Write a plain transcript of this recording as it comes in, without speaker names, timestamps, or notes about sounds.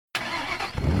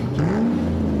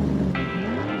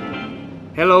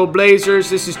Hello Blazers,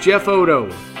 this is Jeff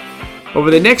Odo.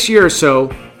 Over the next year or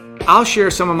so, I'll share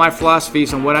some of my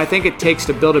philosophies on what I think it takes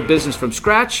to build a business from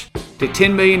scratch to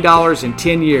 $10 million in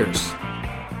 10 years.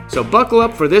 So buckle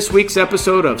up for this week's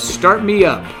episode of Start Me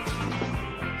Up.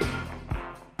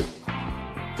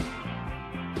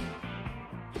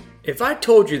 If I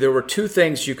told you there were two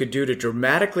things you could do to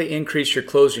dramatically increase your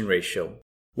closing ratio,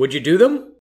 would you do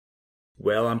them?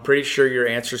 Well, I'm pretty sure your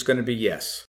answer is going to be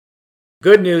yes.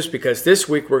 Good news, because this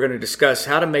week we're going to discuss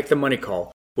how to make the money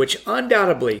call, which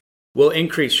undoubtedly will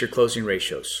increase your closing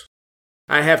ratios.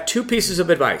 I have two pieces of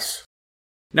advice.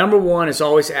 Number one is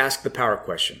always ask the power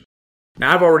question.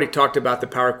 Now, I've already talked about the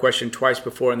power question twice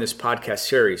before in this podcast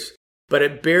series, but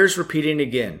it bears repeating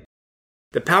again.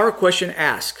 The power question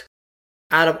asks,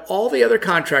 out of all the other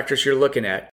contractors you're looking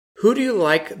at, who do you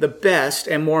like the best,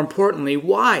 and more importantly,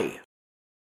 why?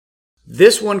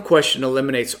 This one question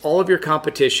eliminates all of your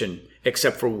competition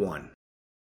except for one.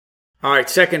 All right,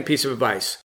 second piece of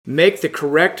advice. Make the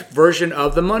correct version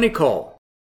of the money call.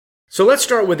 So let's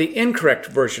start with the incorrect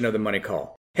version of the money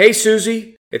call. Hey,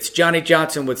 Susie, it's Johnny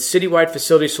Johnson with Citywide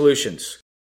Facility Solutions.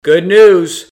 Good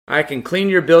news, I can clean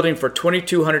your building for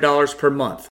 $2,200 per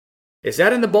month. Is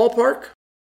that in the ballpark?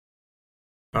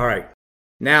 All right,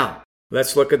 now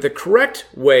let's look at the correct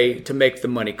way to make the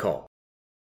money call.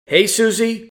 Hey,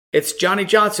 Susie, it's Johnny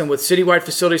Johnson with Citywide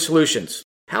Facility Solutions.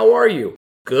 How are you?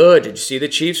 Good. Did you see the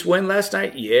Chiefs win last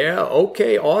night? Yeah,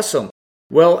 okay, awesome.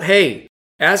 Well, hey,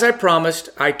 as I promised,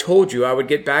 I told you I would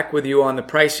get back with you on the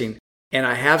pricing, and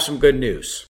I have some good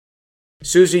news.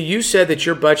 Susie, you said that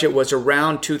your budget was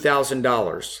around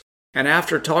 $2,000, and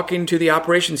after talking to the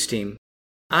operations team,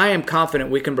 I am confident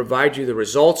we can provide you the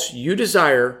results you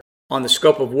desire on the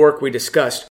scope of work we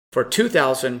discussed for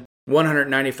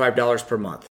 $2,195 per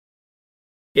month.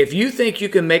 If you think you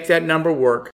can make that number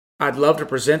work, I'd love to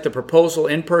present the proposal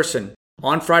in person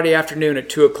on Friday afternoon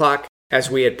at 2 o'clock as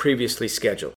we had previously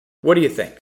scheduled. What do you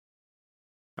think?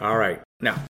 All right,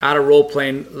 now, out of role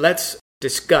playing, let's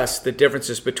discuss the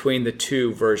differences between the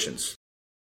two versions.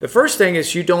 The first thing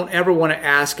is you don't ever want to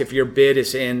ask if your bid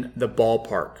is in the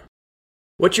ballpark.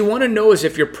 What you want to know is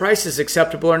if your price is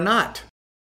acceptable or not.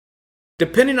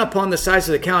 Depending upon the size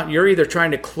of the account, you're either trying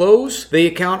to close the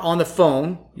account on the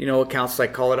phone, accounts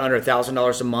like call it under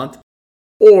 $1,000 a month,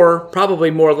 or probably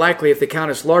more likely if the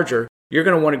account is larger, you're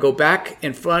going to want to go back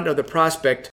in front of the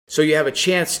prospect so you have a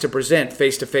chance to present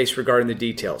face-to-face regarding the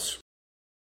details.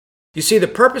 You see, the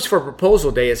purpose for proposal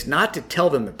day is not to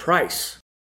tell them the price.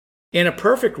 In a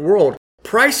perfect world,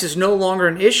 price is no longer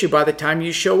an issue by the time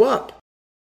you show up.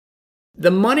 The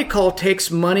money call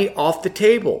takes money off the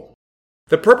table.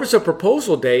 The purpose of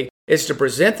proposal day is to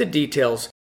present the details,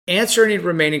 answer any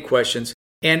remaining questions,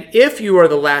 and if you are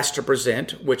the last to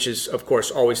present, which is of course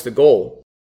always the goal,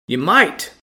 you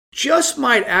just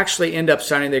might actually end up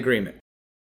signing the agreement.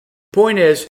 Point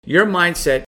is, your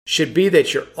mindset should be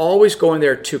that you're always going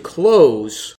there to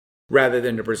close rather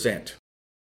than to present.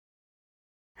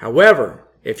 However,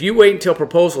 if you wait until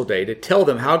proposal day to tell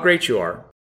them how great you are,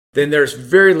 then there's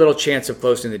very little chance of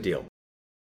closing the deal.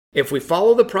 If we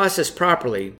follow the process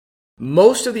properly,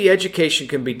 most of the education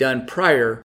can be done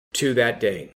prior to that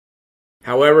day.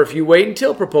 However, if you wait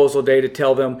until proposal day to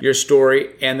tell them your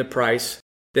story and the price,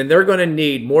 then they're going to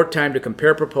need more time to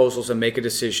compare proposals and make a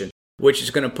decision, which is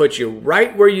going to put you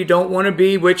right where you don't want to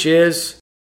be, which is,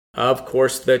 of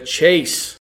course, the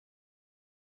chase.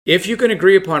 If you can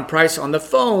agree upon price on the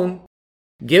phone,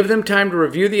 give them time to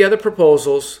review the other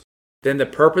proposals, then the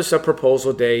purpose of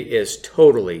proposal day is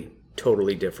totally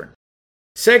different.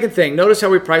 Second thing, notice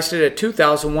how we priced it at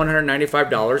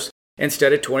 $2,195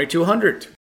 instead of $2,200.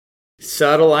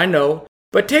 Subtle, I know,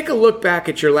 but take a look back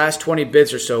at your last 20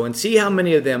 bids or so and see how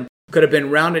many of them could have been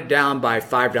rounded down by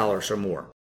 $5 or more.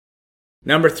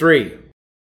 Number 3,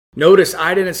 notice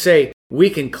I didn't say we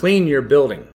can clean your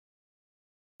building.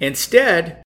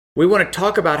 Instead, we want to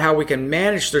talk about how we can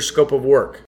manage their scope of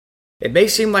work. It may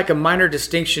seem like a minor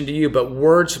distinction to you, but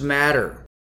words matter.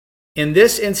 In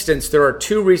this instance, there are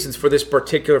two reasons for this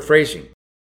particular phrasing.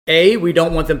 A, we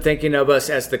don't want them thinking of us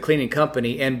as the cleaning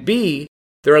company, and B,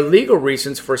 there are legal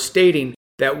reasons for stating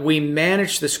that we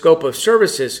manage the scope of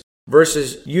services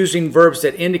versus using verbs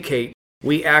that indicate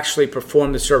we actually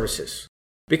perform the services.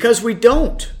 Because we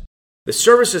don't. The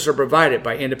services are provided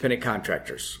by independent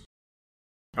contractors.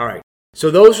 All right, so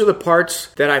those are the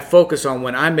parts that I focus on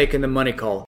when I'm making the money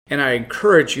call, and I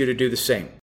encourage you to do the same.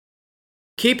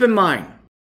 Keep in mind,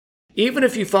 even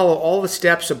if you follow all the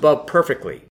steps above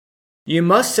perfectly, you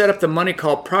must set up the money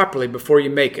call properly before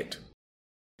you make it.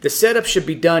 The setup should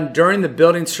be done during the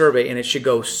building survey, and it should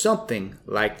go something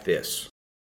like this.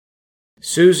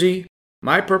 Susie,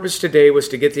 My purpose today was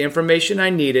to get the information I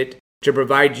needed to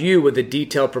provide you with a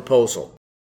detailed proposal.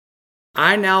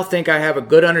 I now think I have a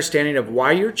good understanding of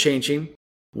why you're changing,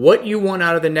 what you want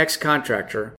out of the next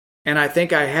contractor, and I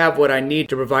think I have what I need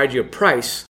to provide you a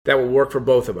price that will work for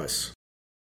both of us.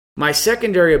 My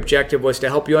secondary objective was to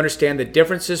help you understand the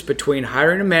differences between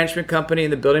hiring a management company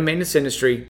in the building maintenance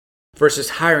industry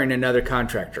versus hiring another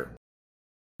contractor.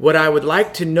 What I would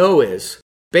like to know is,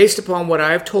 based upon what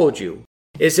I have told you,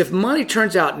 is if money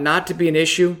turns out not to be an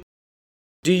issue,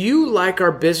 do you like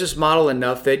our business model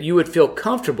enough that you would feel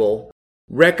comfortable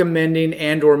recommending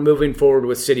and or moving forward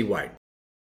with Citywide?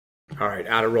 All right,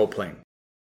 out of role playing.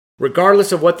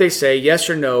 Regardless of what they say, yes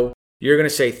or no, you're going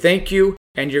to say thank you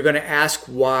and you're going to ask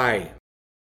why.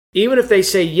 Even if they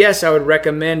say yes, I would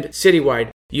recommend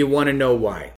Citywide, you want to know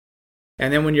why.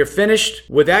 And then when you're finished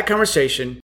with that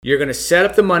conversation, you're going to set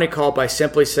up the money call by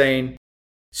simply saying,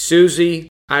 Susie,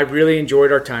 I really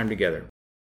enjoyed our time together.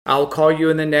 I'll call you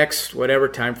in the next whatever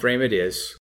time frame it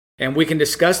is, and we can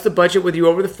discuss the budget with you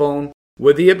over the phone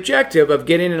with the objective of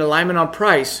getting an alignment on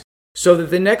price so that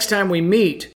the next time we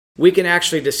meet, we can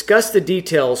actually discuss the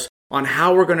details on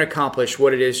how we're going to accomplish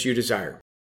what it is you desire.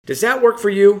 Does that work for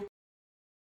you?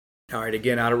 All right,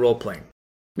 again, out of role playing.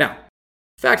 Now,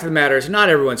 fact of the matter is not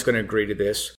everyone's going to agree to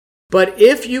this, but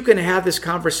if you can have this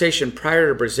conversation prior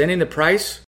to presenting the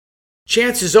price,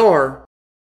 chances are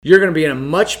you're going to be in a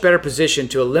much better position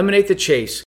to eliminate the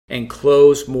chase and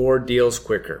close more deals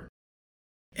quicker.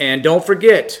 And don't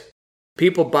forget,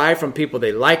 people buy from people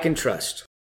they like and trust.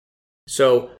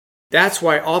 So that's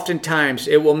why oftentimes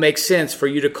it will make sense for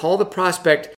you to call the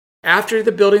prospect after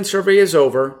the building survey is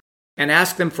over and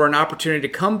ask them for an opportunity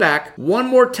to come back one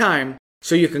more time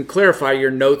so you can clarify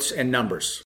your notes and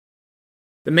numbers.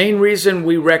 The main reason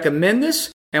we recommend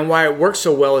this and why it works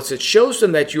so well is it shows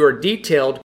them that you are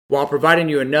detailed while providing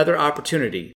you another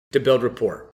opportunity to build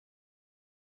rapport.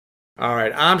 All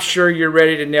right, I'm sure you're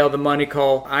ready to nail the money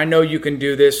call. I know you can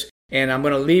do this, and I'm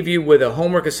going to leave you with a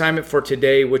homework assignment for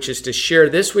today, which is to share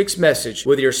this week's message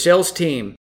with your sales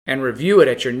team and review it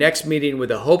at your next meeting with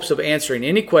the hopes of answering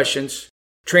any questions,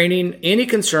 training any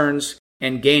concerns,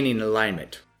 and gaining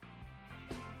alignment.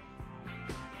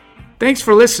 Thanks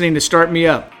for listening to Start Me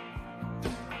Up.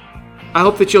 I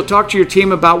hope that you'll talk to your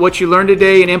team about what you learned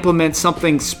today and implement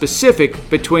something specific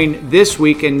between this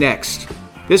week and next.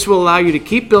 This will allow you to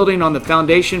keep building on the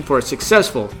foundation for a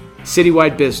successful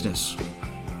citywide business.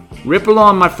 Rip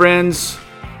along, my friends.